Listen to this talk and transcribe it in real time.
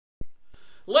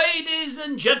Ladies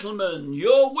and gentlemen,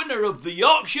 your winner of the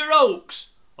Yorkshire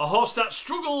Oaks, a horse that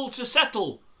struggled to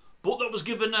settle, but that was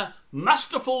given a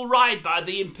masterful ride by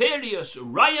the imperious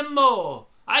Ryan Moore.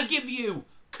 I give you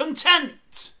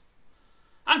Content.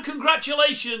 And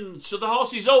congratulations to the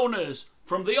horse's owners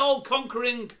from the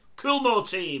all-conquering Coolmore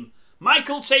team,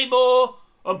 Michael Tabor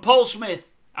and Paul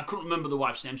Smith. I couldn't remember the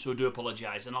wife's name, so I do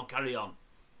apologise, and I'll carry on.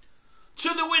 To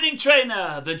the winning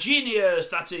trainer, the genius,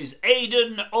 that is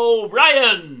Aidan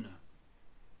O'Brien.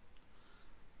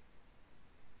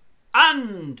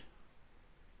 And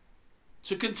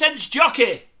to Content's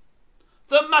jockey,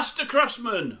 the master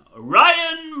craftsman,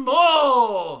 Ryan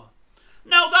Moore.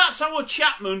 Now that's how a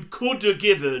Chapman could have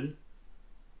given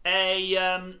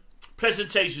a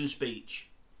presentation speech.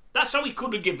 That's how he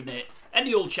could have given it.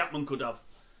 Any old Chapman could have.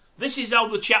 This is how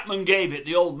the Chapman gave it,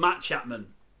 the old Matt Chapman.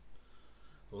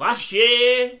 Last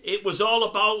year, it was all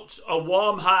about a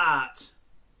warm heart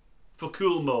for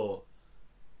Coolmore.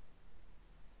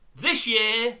 This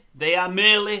year, they are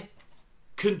merely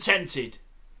contented.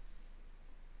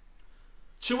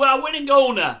 To our winning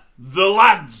owner, the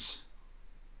lads.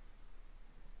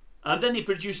 And then he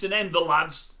produced the name The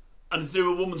Lads and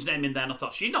threw a woman's name in there, and I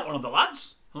thought, she's not one of the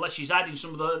lads, unless she's hiding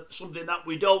something that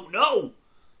we don't know.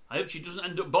 I hope she doesn't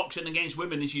end up boxing against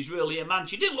women and she's really a man.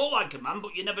 She didn't look like a man,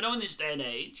 but you never know in this day and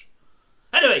age.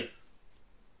 Anyway,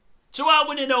 to our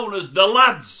winning owners, the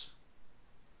lads.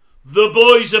 The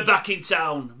boys are back in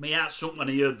town. My heart sunk when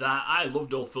I heard that. I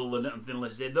loved old Phil and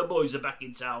Finlay. The boys are back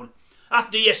in town.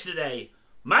 After yesterday,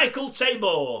 Michael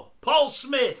Tabor, Paul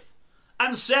Smith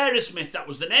and Sarah Smith. That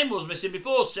was the name I was missing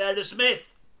before, Sarah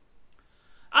Smith.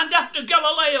 And after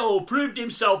Galileo proved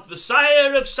himself the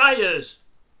sire of sires,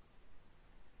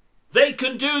 they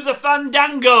can do the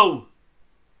fandango.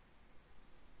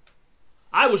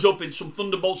 I was hoping some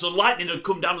thunderbolts and lightning would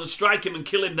come down and strike him and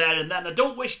kill him there and then. I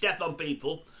don't wish death on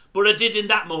people, but I did in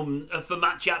that moment for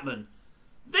Matt Chapman.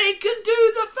 They can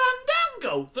do the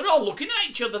fandango. They're all looking at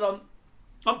each other on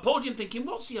podium thinking,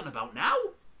 what's he on about now?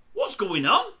 What's going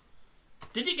on?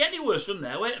 Did it get any worse from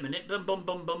there? Wait a minute. Bum, bum,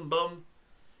 bum, bum, bum.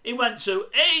 He went to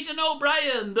Aidan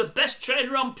O'Brien, the best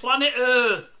trainer on planet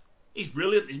Earth. He's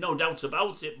brilliant, there's no doubt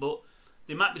about it, but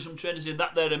there might be some trainers in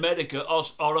that there America or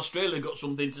Australia got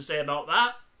something to say about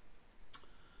that.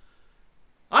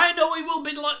 I know he will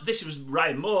be this was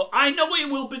Ryan Moore. I know he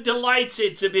will be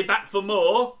delighted to be back for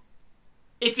more,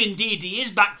 if indeed he is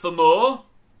back for more.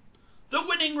 The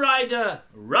winning rider,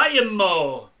 Ryan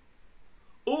Moore.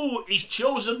 Oh, he's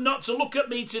chosen not to look at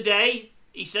me today,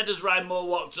 he said as Ryan Moore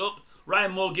walked up.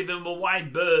 Ryan Moore gave him a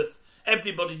wide berth.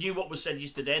 Everybody knew what was said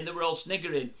yesterday and they were all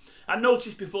sniggering. I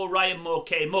noticed before Ryan Moore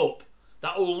came up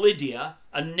that old Lydia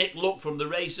and Nick Luck from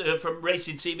the from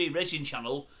Racing TV, Racing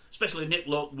Channel, especially Nick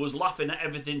Luck, was laughing at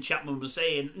everything Chapman was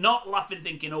saying. Not laughing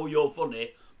thinking, oh, you're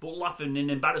funny, but laughing in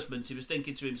embarrassment. He was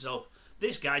thinking to himself,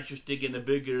 this guy's just digging a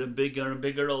bigger and bigger and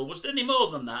bigger hole. Was there any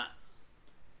more than that?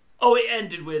 Oh, it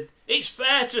ended with, it's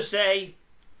fair to say,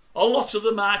 a lot of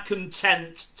them are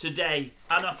content today.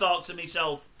 And I thought to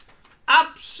myself,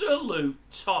 absolute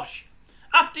tosh.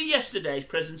 After yesterday's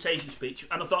presentation speech,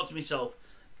 and I thought to myself,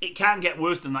 it can't get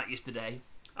worse than that yesterday.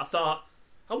 I thought,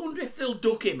 I wonder if they'll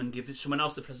duck him and give someone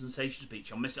else the presentation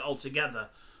speech or miss it altogether.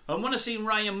 And when I seen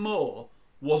Ryan Moore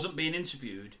wasn't being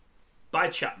interviewed by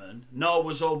Chapman, nor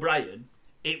was O'Brien,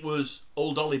 it was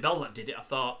old Ollie Bell that did it. I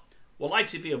thought, well,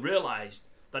 ITV have realised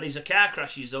that he's a car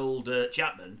crash, his old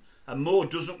Chapman, and Moore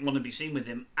doesn't want to be seen with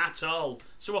him at all.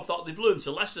 So I thought they've learned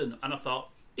a lesson, and I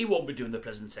thought, he won't be doing the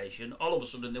presentation. All of a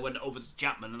sudden they went over to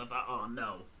Chapman and I thought, oh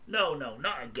no,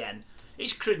 not again.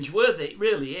 It's cringe-worthy, it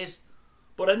really is.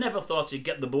 But I never thought he'd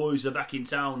get the boys are back in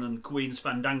town and Queen's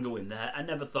Fandango in there. I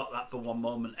never thought that for one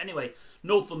moment. Anyway,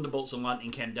 no thunderbolts and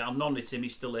lightning came down. None of him,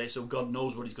 he's still here, so God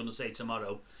knows what he's going to say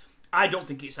tomorrow. I don't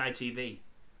think it's ITV.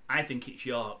 I think it's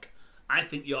York. I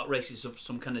think York Races have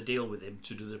some kind of deal with him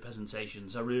to do the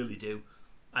presentations. I really do.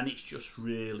 And it's just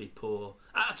really poor.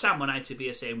 At a time when ITV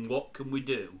are saying, what can we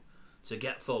do to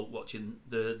get folk watching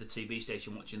the TV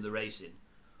station, watching the racing,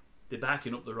 they're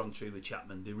barking up the wrong tree with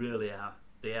Chapman. They really are.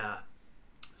 They are.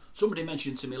 Somebody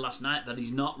mentioned to me last night that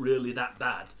he's not really that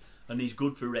bad and he's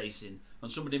good for racing.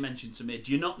 And somebody mentioned to me,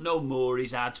 do you not know Moore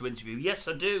is hard to interview? Yes,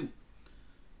 I do.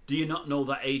 Do you not know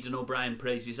that Aidan O'Brien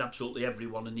praises absolutely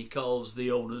everyone and he calls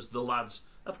the owners the lads?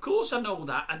 Of course I know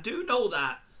that. I do know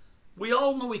that. We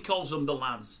all know he calls them the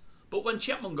lads. But when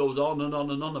Chapman goes on and on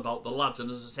and on about the lads,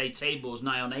 and as I say, Tabor's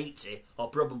nigh on 80, or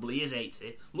probably is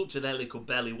 80, looked at he could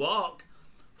barely walk.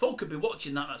 Folk could be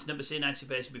watching that's never seen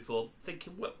ITV before,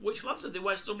 thinking, which lads are they?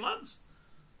 Where's some lads?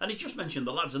 And he just mentioned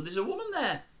the lads, and there's a woman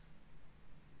there.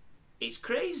 It's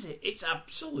crazy. It's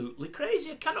absolutely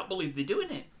crazy. I cannot believe they're doing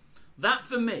it. That,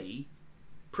 for me,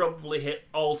 probably hit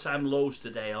all-time lows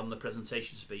today on the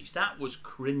presentation speech. That was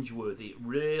cringeworthy. It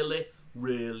really,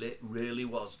 really, really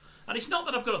was. And it's not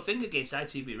that I've got a thing against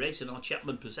ITV Racing or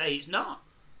Chapman per se. It's not.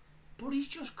 But he's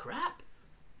just crap.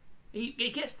 He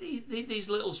gets these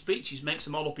little speeches, makes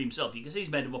them all up himself. You can see he's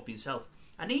made them up himself.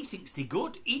 And he thinks they're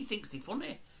good. He thinks they're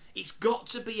funny. It's got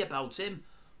to be about him.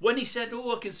 When he said,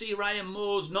 oh, I can see Ryan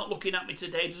Moore's not looking at me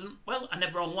today, and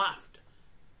everyone laughed.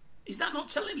 Is that not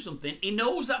telling him something? He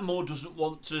knows that Moore doesn't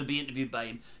want to be interviewed by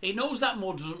him. He knows that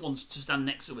Moore doesn't want to stand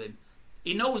next to him.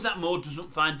 He knows that Moore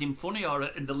doesn't find him funny or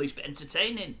in the least bit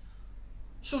entertaining.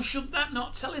 So should that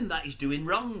not tell him that he's doing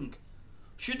wrong?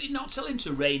 Should it not tell him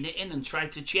to rein it in and try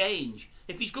to change?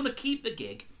 If he's going to keep the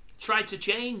gig, try to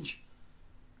change.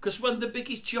 Because when the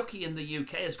biggest jockey in the UK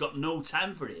has got no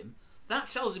time for him, that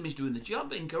tells him he's doing the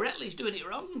job incorrectly, he's doing it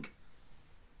wrong.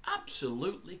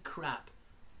 Absolutely crap.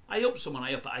 I hope someone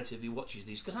high up at ITV watches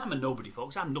these, because I'm a nobody,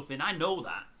 folks. I'm nothing, I know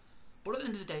that. But at the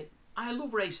end of the day, I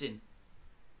love racing.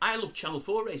 I love Channel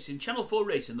 4 racing. Channel 4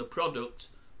 racing, the product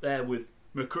there with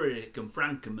McCurrick and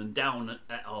Frankham and Down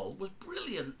et al. Was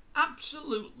brilliant.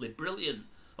 Absolutely brilliant.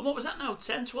 And what was that now,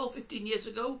 10, 12, 15 years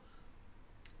ago?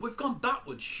 We've gone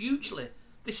backwards hugely.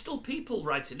 There's still people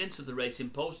writing into the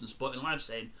Racing Post and Sporting Live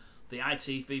saying the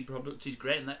ITV product is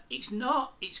great and that. It's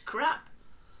not. It's crap.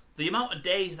 The amount of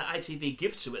days that ITV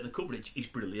gives to it and the coverage is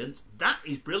brilliant. That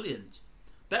is brilliant.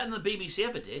 Better than the BBC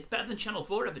ever did. Better than Channel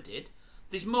 4 ever did.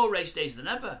 There's more race days than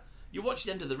ever. You watch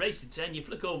the end of the race at 10, you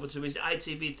flick over to his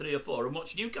ITV 3 or 4 and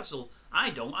watch Newcastle. I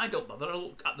don't bother. I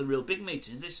look at the real big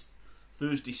meetings. This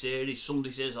Thursday series,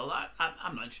 Sunday series, all that.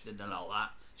 I'm not interested in all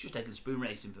that. It's just taking spoon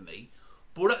racing for me.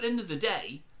 But at the end of the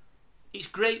day, it's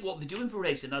great what they're doing for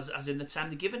racing, as in the time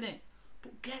they're giving it.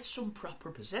 But get some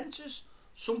proper presenters.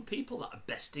 Some people that are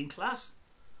best in class.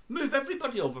 Move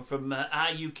everybody over from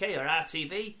RUK or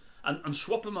RTV and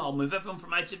swap them all. Move everyone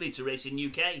from ITV to Racing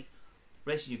UK.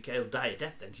 Racing UK will die a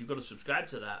death then, 'cause you've got to subscribe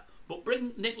to that. But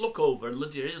bring Nick Luck over and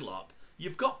Lydia Islop.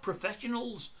 You've got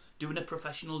professionals doing a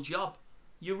professional job.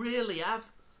 You really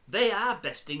have. They are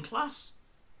best in class.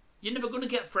 You're never going to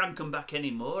get Frankham back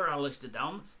anymore, or Alistair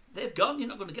Down. They've gone. You're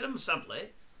not going to get them,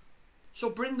 sadly.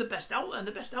 So bring the best out there, and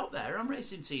the best out there on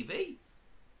Racing TV.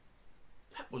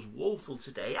 That was woeful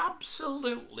today.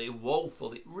 Absolutely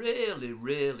woeful. It really,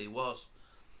 really was.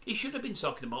 He should have been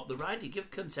talking about the ride. He gave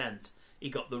Content. He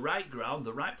got the right ground,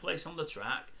 the right place on the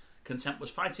track. Content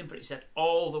was fighting for it, he said,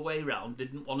 all the way round.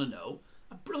 Didn't want to know.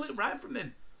 A brilliant ride from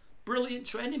him. Brilliant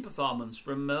training performance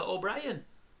from O'Brien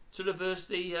to reverse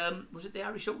the, was it the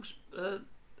Irish Oaks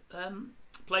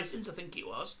placings? I think it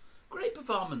was. Great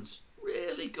performance.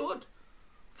 Really good.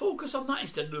 Focus on that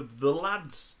instead of the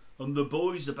lads and the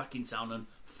boys are back in town and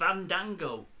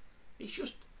Fandango. It's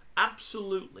just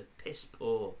absolutely piss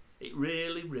poor. It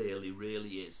really, really,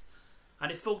 really is.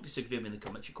 And if folk disagree with me in the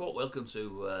comments, you're quite welcome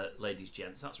to, ladies,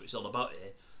 gents. That's what it's all about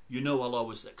here. You know I'll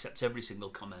always accept every single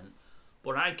comment.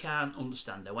 But I can't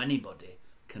understand how anybody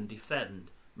can defend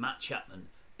Matt Chapman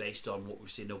based on what we've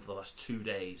seen over the last 2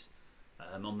 days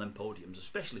on them podiums,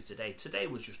 especially today. Today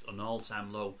was just an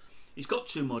all-time low. He's got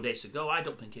 2 more days to go. I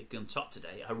don't think he can top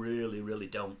today. I really, really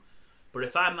don't. But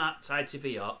if I'm at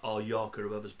ITV or York or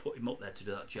whoever's put him up there to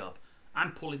do that job,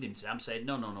 I'm pulling him today. I'm saying,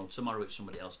 no, tomorrow it's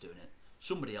somebody else doing it.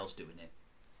 Somebody else doing it.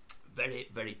 Very,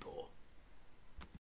 very poor.